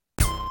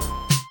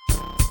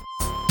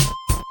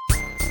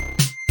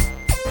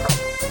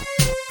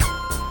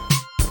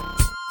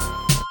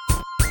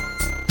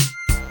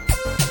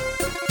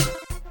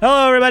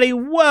Hello, everybody.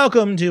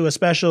 Welcome to a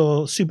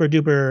special super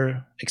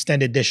duper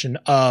extended edition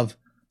of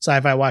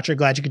Sci-Fi Watcher.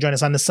 Glad you could join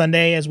us on this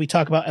Sunday as we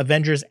talk about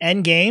Avengers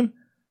Endgame.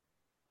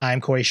 I'm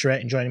Corey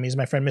Charette, and joining me is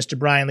my friend Mr.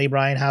 Brian Lee.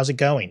 Brian, how's it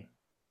going?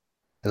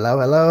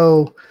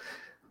 Hello.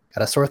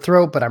 Got a sore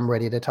throat, but I'm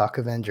ready to talk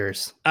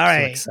Avengers. All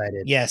right. So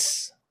excited.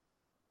 Yes.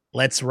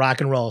 Let's rock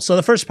and roll. So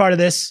the first part of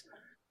this,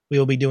 we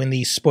will be doing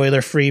the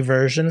spoiler-free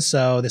version,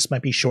 so this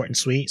might be short and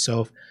sweet.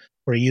 So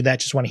for you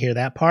that just want to hear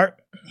that part,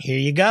 here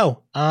you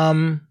go.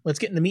 Let's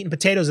get in the meat and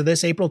potatoes of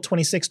this. April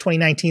 26,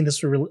 2019,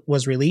 this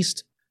was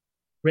released.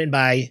 Written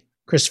by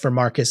Christopher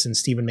Marcus and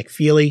Stephen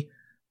McFeely.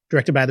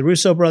 Directed by the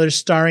Russo brothers,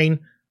 starring,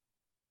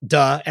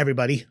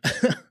 everybody.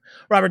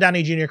 Robert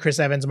Downey Jr., Chris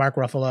Evans, Mark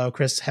Ruffalo,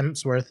 Chris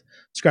Hemsworth,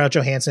 Scarlett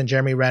Johansson,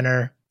 Jeremy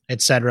Renner,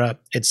 etc.,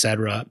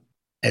 etc.,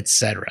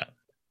 etc.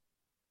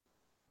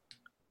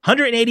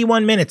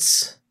 181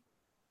 minutes.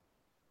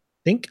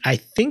 I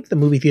think the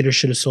movie theater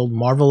should have sold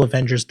Marvel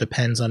Avengers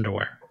Depends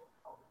underwear.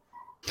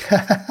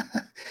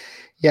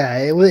 Yeah,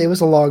 it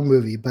was a long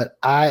movie, but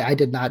I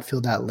did not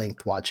feel that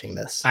length watching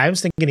this. I was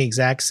thinking the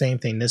exact same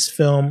thing. This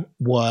film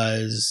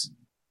was,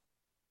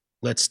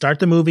 let's start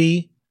the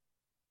movie,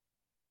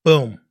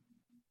 boom,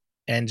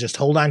 and just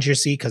hold on to your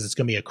seat because it's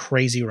going to be a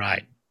crazy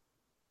ride.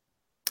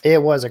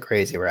 It was a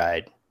crazy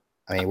ride.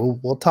 I mean,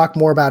 we'll talk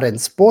more about it in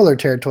spoiler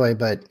territory,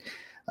 but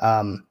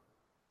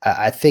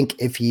I think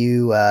if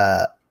you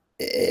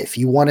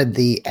wanted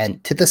the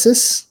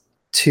antithesis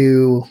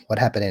to what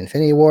happened in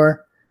Infinity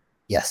War,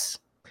 yes.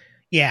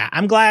 Yeah,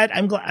 I'm glad that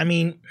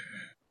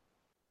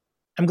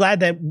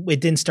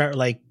it didn't start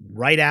like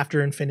right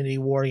after Infinity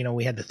War. You know,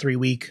 we had the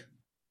 3-week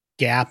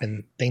gap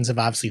and things have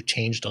obviously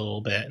changed a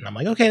little bit. And I'm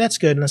like, okay, that's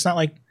good.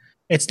 And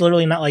it's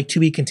literally not like to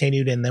be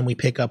continued. And then we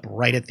pick up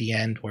right at the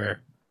end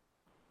where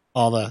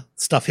all the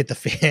stuff hit the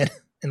fan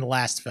in the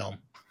last film.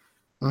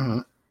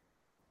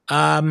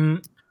 Mm-hmm.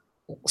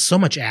 So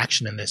much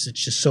action in this.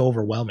 It's just so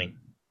overwhelming.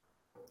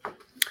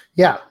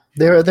 Yeah,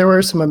 there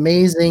were some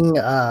amazing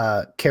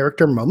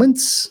character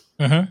moments.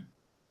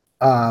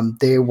 Mm-hmm.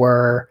 There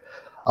were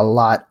a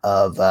lot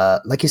of,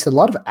 like you said, a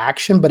lot of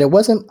action, but it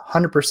wasn't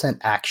 100%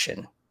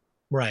 action.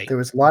 Right. There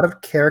was a lot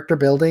of character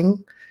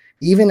building.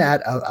 Even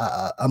at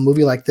a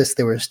movie like this,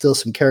 there was still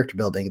some character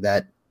building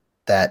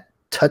that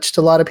touched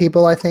a lot of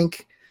people, I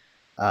think.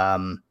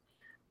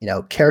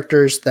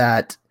 Characters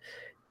that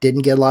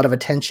didn't get a lot of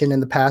attention in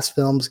the past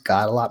films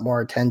got a lot more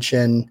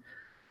attention.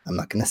 I'm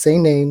not going to say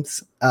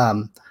names.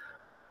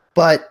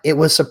 But there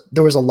was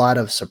a lot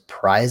of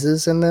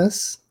surprises in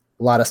this.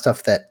 A lot of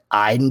stuff that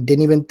I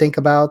didn't even think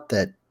about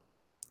that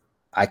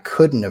I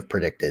couldn't have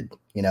predicted.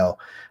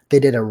 They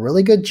did a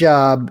really good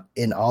job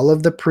in all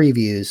of the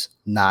previews,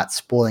 not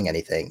spoiling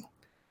anything.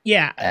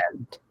 Yeah,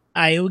 and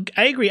I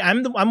agree.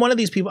 I'm one of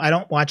these people. I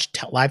don't watch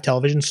live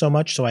television so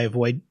much, so I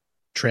avoid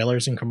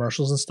trailers and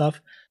commercials and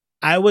stuff.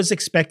 I was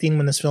expecting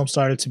when this film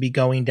started to be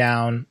going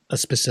down a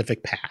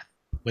specific path,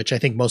 which I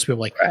think most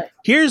people like. Right.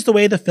 Here's the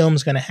way the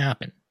film's going to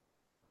happen.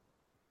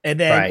 And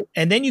then, right.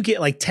 And then you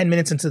get like 10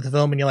 minutes into the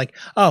film and you're like,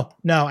 oh,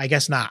 no, I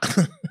guess not.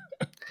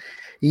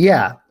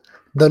 Yeah.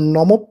 The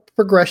normal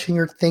progression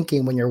you're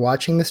thinking when you're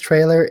watching this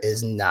trailer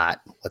is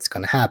not what's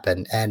going to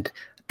happen. And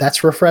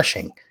that's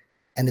refreshing.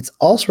 And it's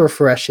also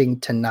refreshing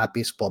to not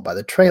be spoiled by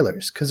the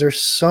trailers because there's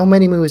so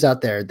many movies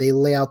out there. They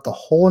lay out the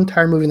whole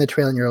entire movie in the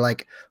trailer and you're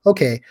like,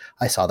 okay,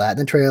 I saw that in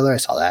the trailer. I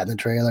saw that in the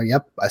trailer.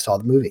 Yep, I saw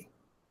the movie.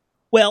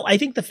 Well, I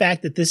think the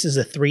fact that this is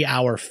a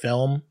 3-hour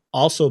film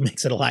also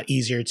makes it a lot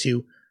easier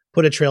to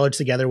put a trailer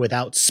together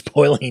without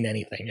spoiling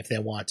anything if they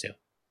want to.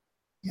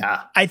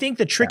 Yeah. I think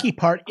the tricky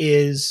part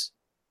is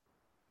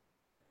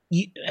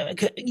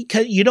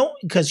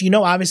because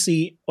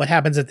obviously what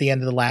happens at the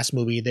end of the last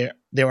movie,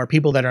 there are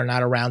people that are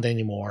not around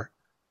anymore.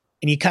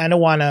 And you kind of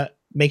want to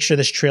make sure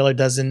this trailer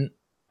doesn't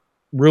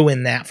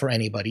ruin that for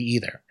anybody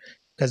either.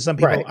 Because some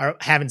people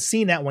haven't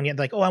seen that one yet.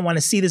 They're like, oh, I want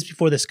to see this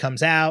before this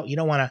comes out. You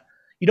don't want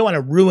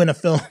to ruin a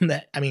film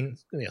that,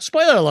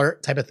 spoiler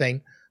alert type of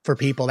thing for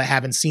people that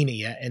haven't seen it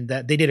yet. And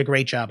they did a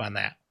great job on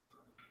that.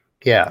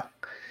 Yeah.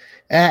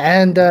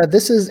 And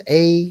this is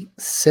a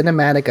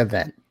cinematic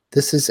event.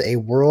 This is a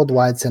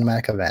worldwide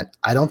cinematic event.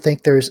 I don't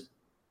think there's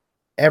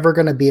ever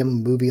going to be a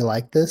movie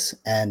like this.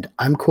 And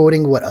I'm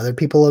quoting what other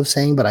people have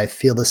saying, but I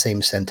feel the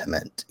same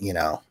sentiment,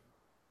 And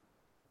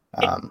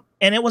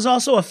it was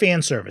also a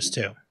fan service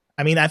too.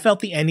 I felt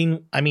the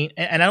ending, and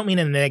I don't mean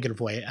in a negative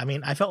way.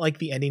 I felt like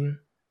the ending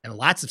and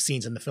lots of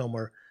scenes in the film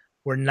were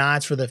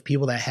nods for the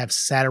people that have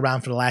sat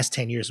around for the last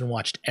 10 years and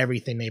watched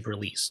everything they've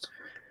released.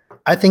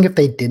 I think if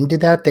they didn't do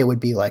that, they would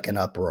be like an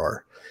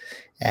uproar.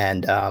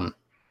 And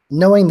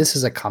knowing this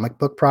is a comic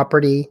book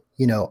property,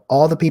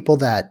 all the people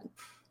that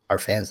are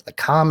fans of the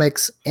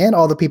comics and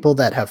all the people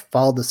that have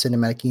followed the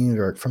cinematic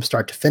universe from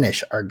start to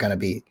finish are going to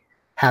be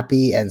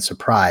happy and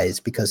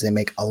surprised because they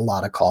make a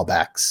lot of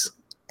callbacks.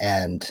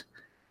 And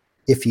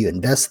if you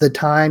invest the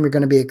time, you're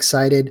going to be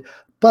excited.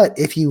 But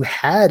if you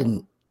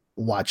hadn't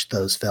watched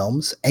those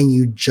films and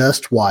you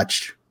just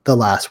watched the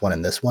last one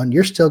and this one,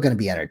 you're still going to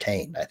be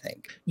entertained, I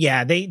think.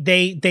 Yeah,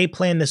 they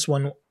planned this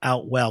one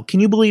out well. Can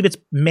you believe it's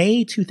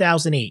May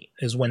 2008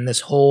 is when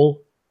this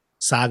whole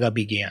saga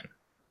began?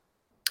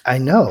 I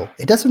know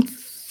it doesn't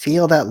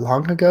feel that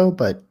long ago,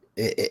 but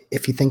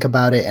if you think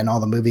about it and all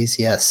the movies,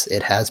 yes,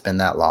 it has been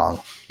that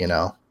long, you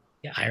know?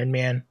 Yeah, Iron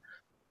Man,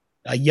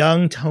 a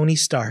young Tony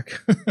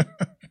Stark.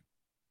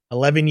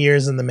 11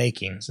 years in the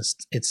making.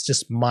 It's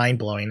just mind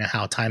blowing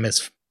how time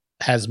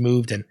has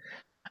moved. And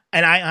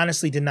I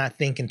honestly did not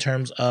think in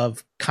terms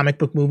of comic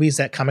book movies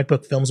that comic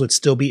book films would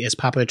still be as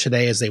popular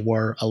today as they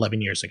were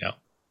 11 years ago.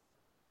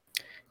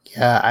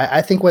 Yeah,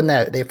 I think when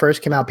they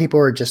first came out, people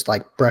were just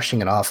like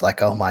brushing it off,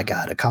 like, "Oh my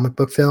god, a comic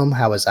book film?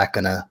 How is that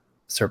gonna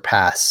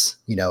surpass,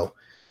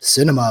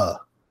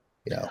 cinema?"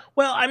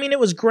 Well, I mean, it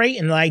was great,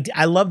 and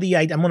I love the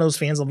idea. I'm one of those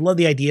fans. I love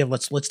the idea of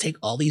let's take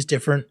all these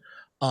different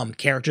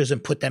characters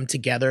and put them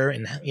together,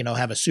 and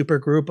have a super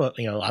group.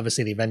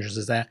 Obviously the Avengers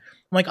is that.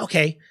 I'm like,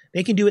 okay,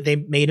 they can do it. They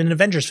made an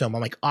Avengers film.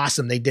 I'm like,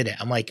 awesome, they did it.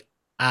 I'm like,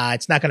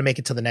 it's not going to make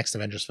it to the next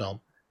Avengers film,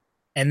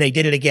 and they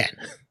did it again.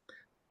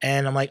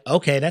 And I'm like,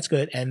 okay, that's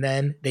good. And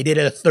then they did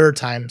it a third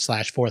time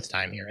 / fourth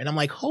time here. And I'm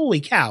like,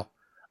 holy cow.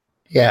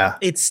 Yeah.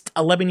 It's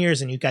 11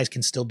 years and you guys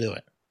can still do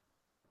it.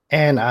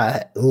 And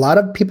a lot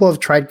of people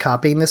have tried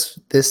copying this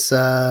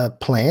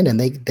plan, and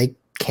they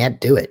can't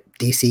do it.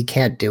 DC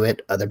can't do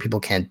it. Other people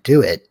can't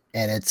do it.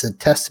 And it's a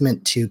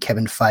testament to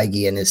Kevin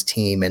Feige and his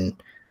team and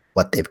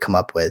what they've come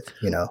up with,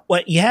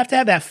 Well, you have to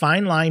have that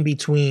fine line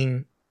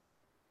between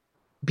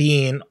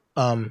being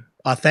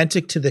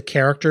authentic to the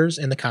characters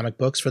in the comic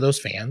books for those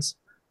fans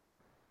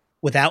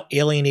without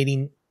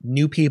alienating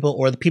new people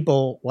or the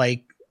people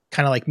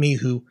kind of like me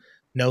who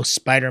know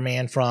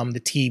Spider-Man from the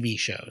TV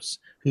shows,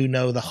 who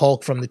know the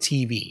Hulk from the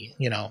TV,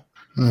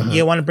 Mm-hmm.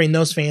 You want to bring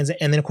those fans,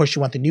 and then of course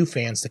you want the new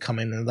fans to come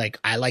in and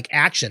I like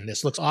action.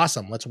 This looks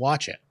awesome. Let's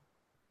watch it.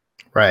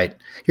 Right.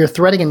 You're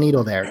threading a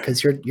needle there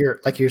because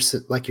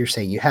you're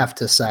saying you have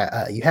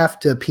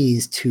to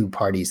appease two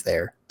parties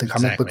there, the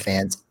comic book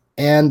fans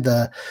and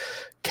the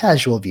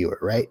casual viewer,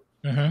 right?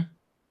 Mm-hmm.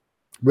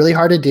 Really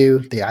hard to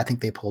do. I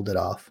think they pulled it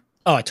off.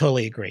 Oh, I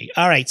totally agree.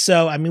 All right.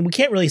 So, I mean, we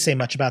can't really say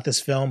much about this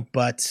film,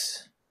 but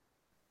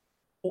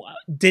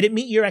did it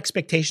meet your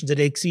expectations? Did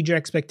it exceed your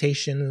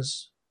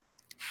expectations?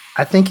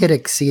 I think it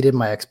exceeded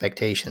my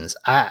expectations.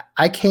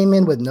 I came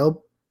in with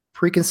no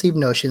preconceived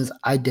notions.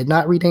 I did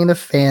not read any of the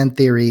fan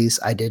theories.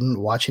 I didn't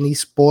watch any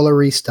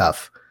spoilery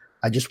stuff.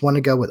 I just want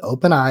to go with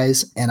open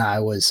eyes, and I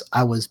was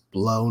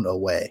blown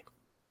away.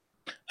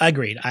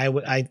 Agreed. It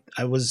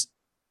was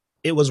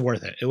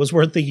worth it. It was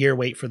worth the year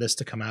wait for this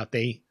to come out.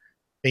 They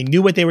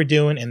knew what they were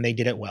doing and they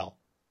did it well.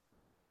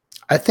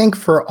 I think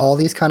for all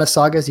these kind of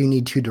sagas, you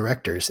need two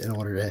directors in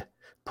order to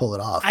pull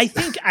it off. I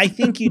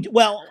think you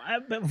well,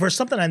 for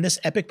something on this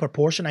epic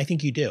proportion, I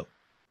think you do.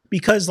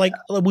 Because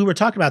we were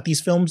talking about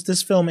these films,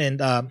 this film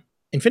and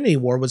Infinity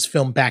War was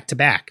filmed back to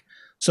back.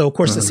 So of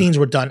course the scenes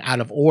were done out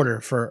of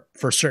order for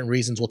certain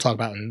reasons we'll talk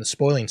about in the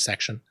spoiling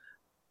section.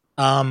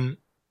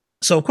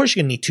 So of course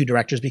you're going to need two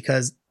directors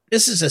because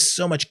this is just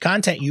so much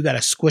content you got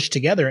to squish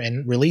together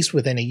and release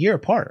within a year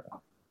apart.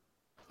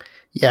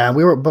 Yeah,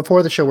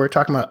 before the show, we were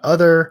talking about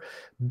other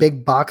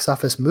big box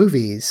office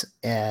movies,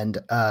 and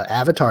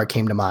Avatar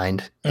came to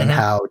mind, and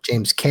how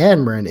James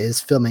Cameron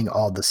is filming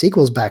all the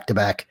sequels back to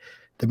back.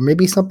 There may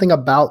be something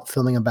about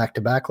filming them back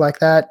to back like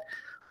that,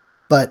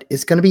 but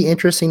it's going to be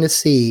interesting to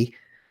see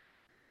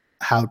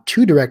how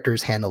two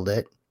directors handled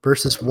it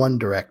versus one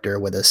director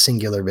with a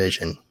singular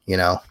vision,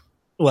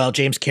 Well,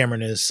 James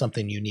Cameron is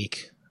something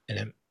unique in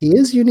him. He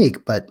is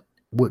unique, but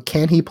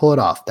can he pull it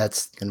off?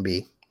 That's going to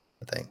be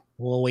the thing.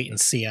 We'll wait and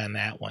see on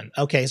that one.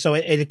 Okay, so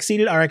it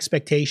exceeded our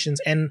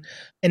expectations, and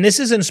this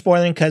isn't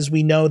spoiling because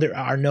we know there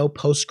are no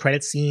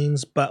post-credit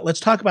scenes, but let's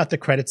talk about the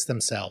credits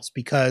themselves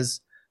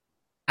because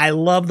I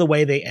love the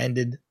way they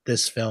ended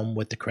this film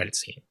with the credit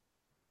scene.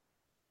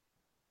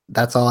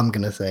 That's all I'm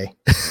gonna say.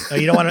 Oh,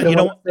 you don't want to. You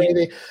don't.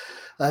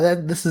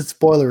 This is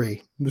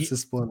spoilery. This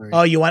is spoilery.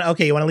 Oh, you want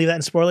to leave that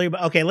in spoilery?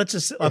 But okay, let's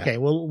just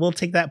We'll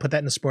take that, put that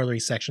in the spoilery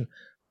section.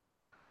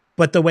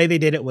 But the way they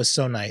did it was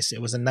so nice.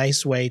 It was a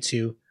nice way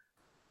to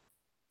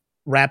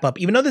wrap up,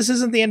 even though this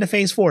isn't the end of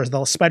Phase 4.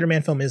 The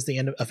Spider-Man film is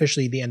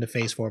officially the end of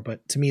Phase 4,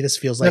 but to me this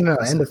feels like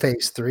end of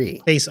Phase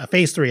 3.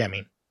 Phase 3, I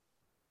mean.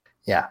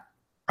 Yeah.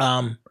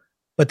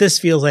 But this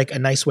feels like a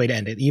nice way to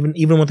end it.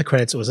 Even with the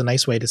credits, it was a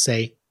nice way to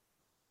say,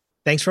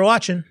 thanks for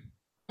watching.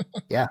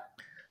 Yeah.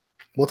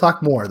 We'll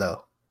talk more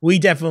though. We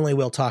definitely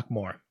will talk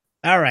more.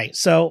 All right,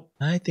 so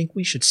I think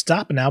we should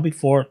stop now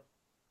before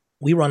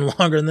we run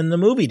longer than the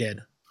movie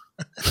did.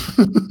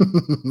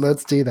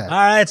 Let's do that. All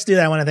right, let's do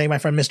that. I want to thank my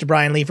friend Mr.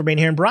 Brian Lee for being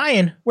here. And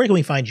Brian, where can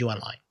we find you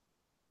online?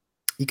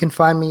 You can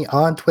find me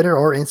on Twitter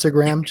or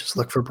Instagram. Just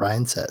look for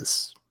Brian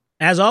Says.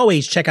 As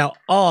always, check out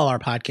all our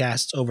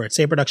podcasts over at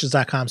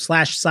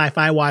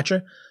saveproductions.com/sci-fi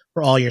watcher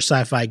for all your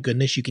sci-fi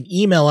goodness. You can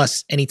email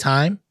us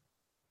anytime.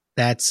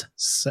 That's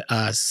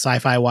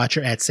sci-fi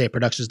watcher at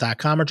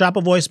saveproductions.com or drop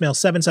a voicemail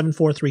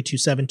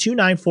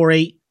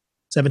 774-327-2948,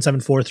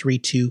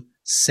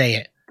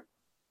 774-32-SAY-IT.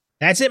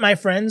 That's it, my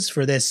friends,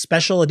 for this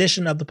special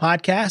edition of the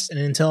podcast. And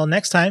until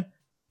next time,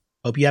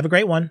 hope you have a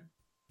great one.